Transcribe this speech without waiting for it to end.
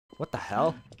What the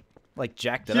hell? Like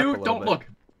jacked it up a little don't bit. look.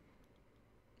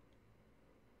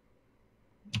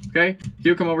 Okay,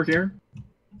 Hugh, come over here.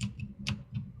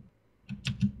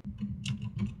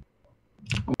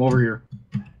 I'm over here.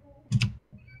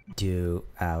 2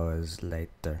 hours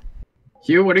later.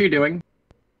 Hugh, what are you doing?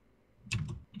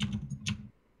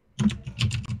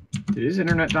 Did his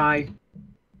internet die?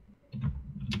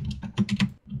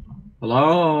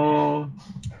 Hello?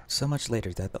 So much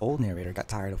later that the old narrator got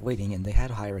tired of waiting and they had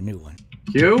to hire a new one.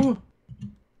 Hugh?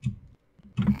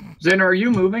 Xander, are you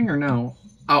moving or no?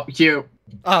 Oh, Hugh.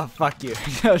 Oh, fuck you.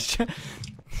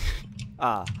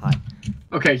 Hi.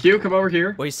 Okay, Hugh, come over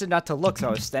here. Well, you said not to look, so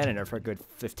I was standing there for a good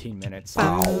 15 minutes.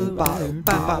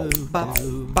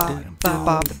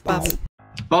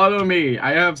 Follow me.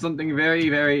 I have something very,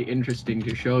 very interesting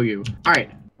to show you.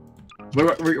 Alright.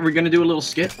 We're gonna do a little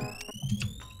skit.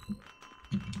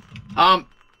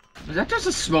 Is that just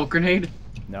a smoke grenade?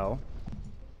 No.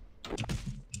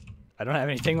 I don't have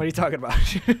anything. What are you talking about?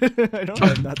 I don't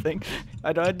have nothing.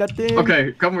 I don't have nothing.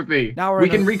 Okay, come with me. Now we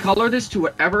can recolor this to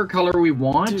whatever color we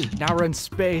want. Dude, now we're in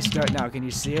space right now. Can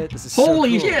you see it? This is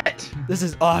Holy so cool. shit! This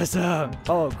is awesome.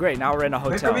 Oh, great. Now we're in a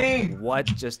hotel. Wait for me. What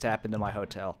just happened to my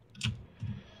hotel?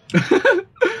 Ruined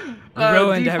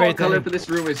everything. Default color for this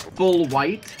room is full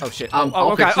white. Oh shit. I'll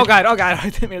oh fix god. it. Oh god. Oh god. I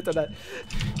didn't mean to do that.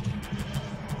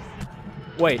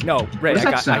 Wait, no, Ray. What does that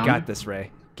I got sound? this,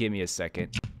 Ray. Give me a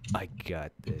second. I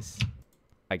got this.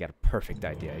 I got a perfect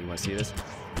idea. You want to see this?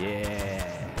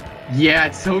 Yeah. Yeah,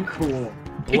 it's so cool.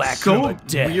 Black It's so room of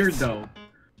death. weird though,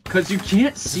 because you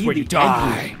can't see where the you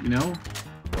die. edges, you know?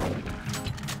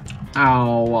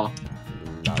 Ow.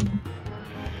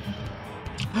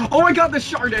 Oh my god, the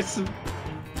Shardis!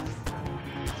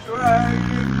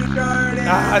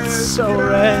 Ah, it's so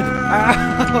red.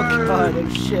 Oh god,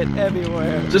 there's shit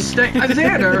everywhere. Just stay.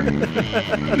 Xander!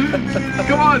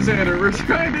 Come on, Xander, we're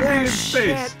trying to be in There's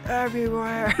space. shit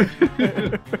everywhere.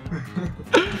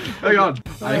 Hang on,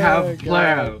 I have Oh,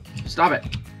 plan. Stop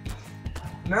it.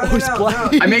 No, Oh, no, he's no,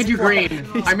 black. no. I made you black. green.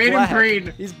 He's I made black. him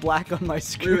green. He's black on my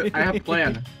screen. I have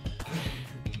plan.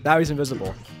 Now he's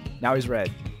invisible. Now he's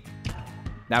red.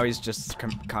 Now he's just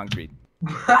concrete.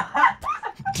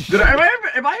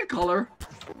 Am I a color?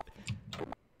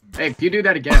 Hey, if you do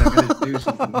that again, I'm gonna do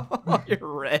something. You're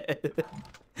red.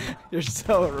 You're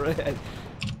so red.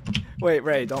 Wait,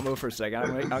 Ray, don't move for a second.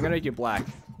 I'm gonna make you black.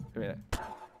 Give me that.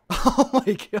 Oh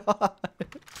my god.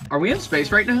 Are we in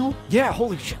space right now? Yeah,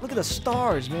 holy shit, look at the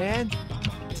stars, man.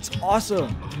 It's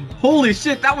awesome. Holy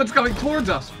shit, that one's coming towards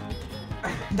us.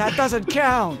 That doesn't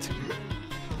count.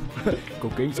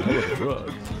 Cocaine's a hell of a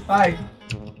drug. Hi.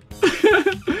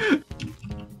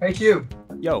 Hey, Q.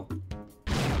 Yo.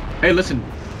 Hey, listen.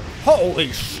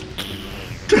 Holy sh!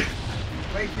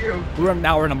 Hey, Q.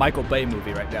 Now we're in a Michael Bay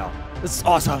movie right now. This is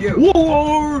awesome. Q.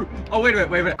 Whoa! Oh, wait a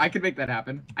minute. I can make that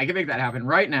happen. I can make that happen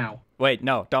right now. Wait,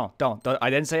 no, don't.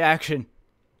 I didn't say action.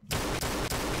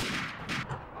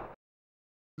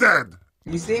 Dead.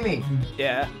 You see me?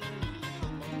 Yeah.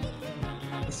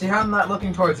 You see how I'm not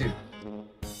looking towards you?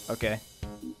 Okay.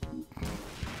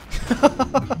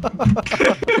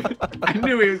 I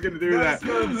knew he was gonna do that. That's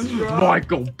so strong.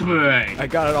 Michael Bay. I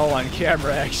got it all on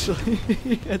camera, actually.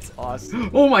 It's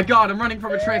awesome. Oh my god, I'm running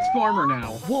from a transformer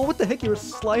now. Whoa, what the heck? You were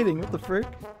sliding. What the frick?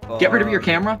 Get rid of your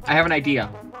camera. I have an idea.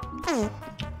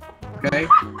 Okay.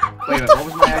 Wait a minute. What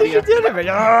was my You idea? did it, man.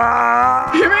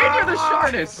 Ah! You made you're the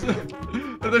Shardis.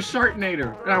 The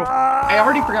Shartnator. No, I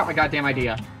already forgot my goddamn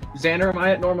idea. Xander, am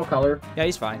I at normal color? Yeah,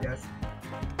 he's fine. Yes.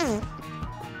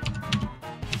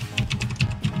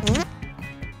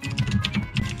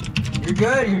 You're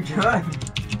good, you're good.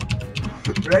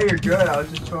 Ray, you're good. I was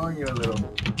just trolling you a little.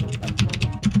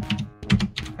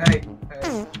 Hey,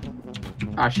 hey.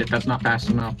 Ah shit, that's not fast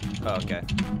enough. Oh, okay.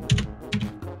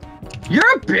 You're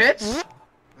a bitch!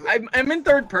 I'm in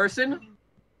third person.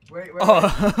 Wait.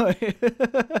 Oh.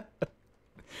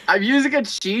 I'm using a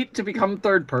cheat to become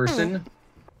third person.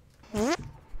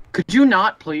 Could you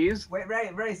not, please? Wait,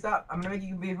 Ray, stop. I'm gonna make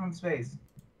you be from space.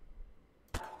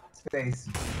 Space.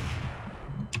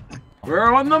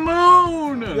 We're on the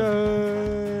moon!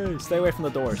 Yay! Stay away from the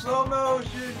doors. Slow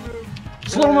motion move.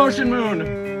 Slow motion moon!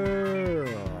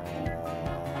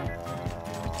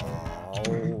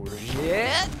 Oh,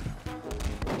 shit!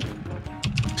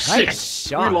 Shit! Nice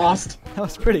shot. We lost. That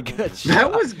was pretty good.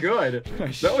 That was good.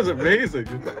 That was amazing.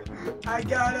 I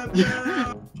got him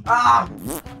now. Ah!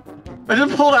 I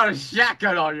just pulled out a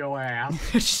shotgun on your ass.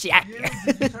 Shit.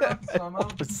 You turn on slow-mo?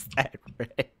 What was that,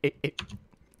 Ray?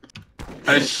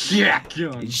 A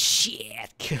shotgun.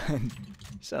 Shotgun.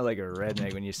 Sound like a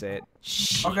redneck when you say it.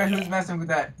 Okay, who's messing with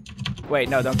that? Wait,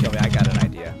 no, don't kill me. I got an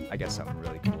idea. I got something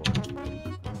really cool.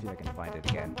 See if I can find it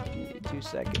again. 2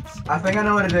 seconds. I think I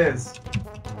know what it is.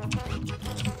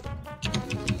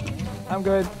 I'm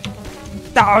good.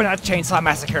 No, not Chainsaw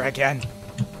Massacre again.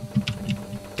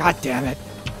 God damn it.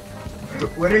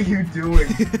 What are you doing?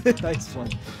 Nice one.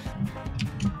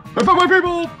 I found my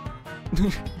people!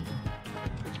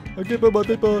 Okay, my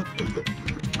people. Okay.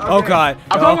 Oh god.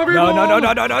 I found my No, no, no,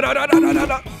 people! no, no, no, no, no, no, no,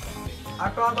 no. I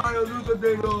found my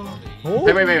elucidator. Oh.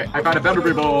 Wait. I found a better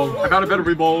people. I found a better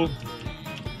people.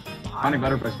 Finding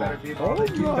better people. Home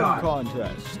run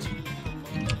contest.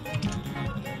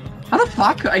 How the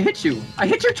fuck? I hit you. I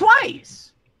hit you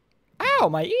twice. Ow,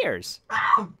 my ears.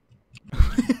 Ow.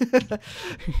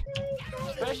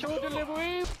 Special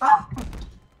delivery. Ah.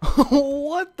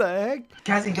 What the heck?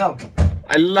 Cassie, go.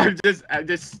 I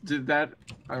just did that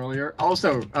earlier.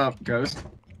 Also, Ghost.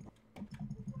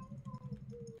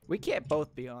 We can't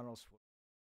both be on us.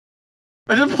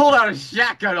 I just pulled out a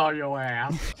shotgun on your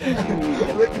ass. Look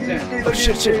at me, Oh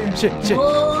shit, shit, shit, shit.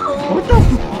 What the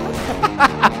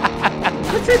fuck?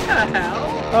 What the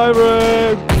hell? Hi,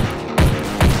 Rick.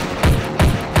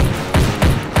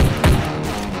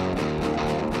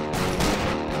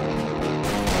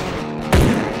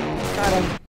 Got him.